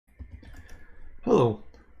Hello,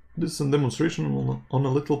 this is a demonstration on a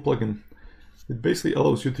little plugin. It basically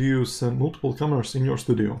allows you to use multiple cameras in your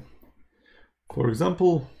studio. For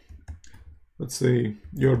example, let's say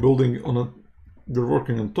you're working on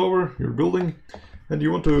a tower, you're building, and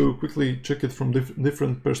you want to quickly check it from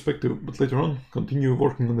different perspective, but later on continue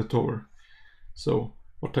working on the tower. So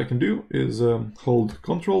what I can do is hold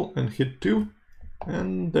Ctrl and hit 2,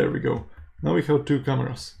 and there we go. Now we have two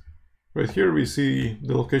cameras. Right here we see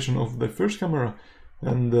the location of the first camera,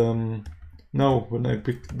 and now when I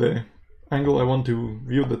pick the angle I want to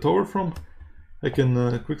view the tower from, I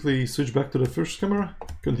can quickly switch back to the first camera,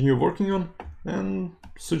 continue working on, and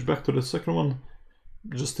switch back to the second one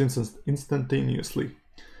just instantaneously.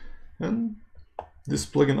 And this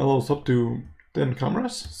plugin allows up to 10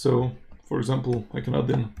 cameras, so for example I can add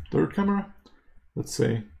in third camera. Let's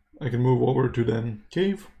say I can move over to the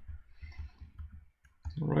cave.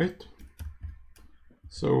 Alright,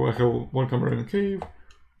 so I have one camera in the cave,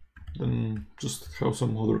 then just have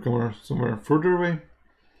some other camera somewhere further away,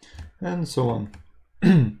 and so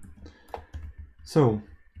on. So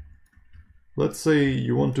let's say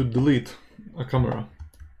you want to delete a camera.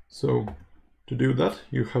 So to do that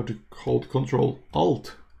you have to hold Ctrl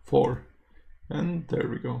Alt 4, and there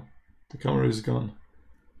we go, the camera is gone.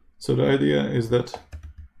 So the idea is that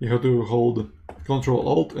you have to hold Ctrl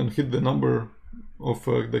Alt and hit the number of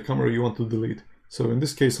the camera you want to delete. So in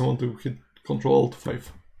this case I want to hit Ctrl Alt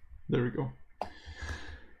 5. There we go.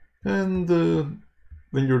 And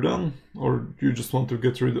when you're done, or you just want to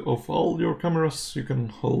get rid of all your cameras, you can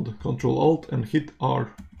hold Ctrl Alt and hit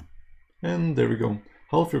R. And there we go.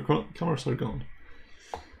 Half your cameras are gone.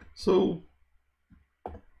 So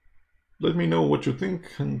let me know what you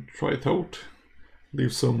think and try it out.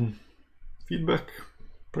 Leave some feedback.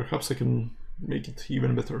 Perhaps I can make it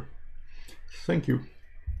even better. Thank you.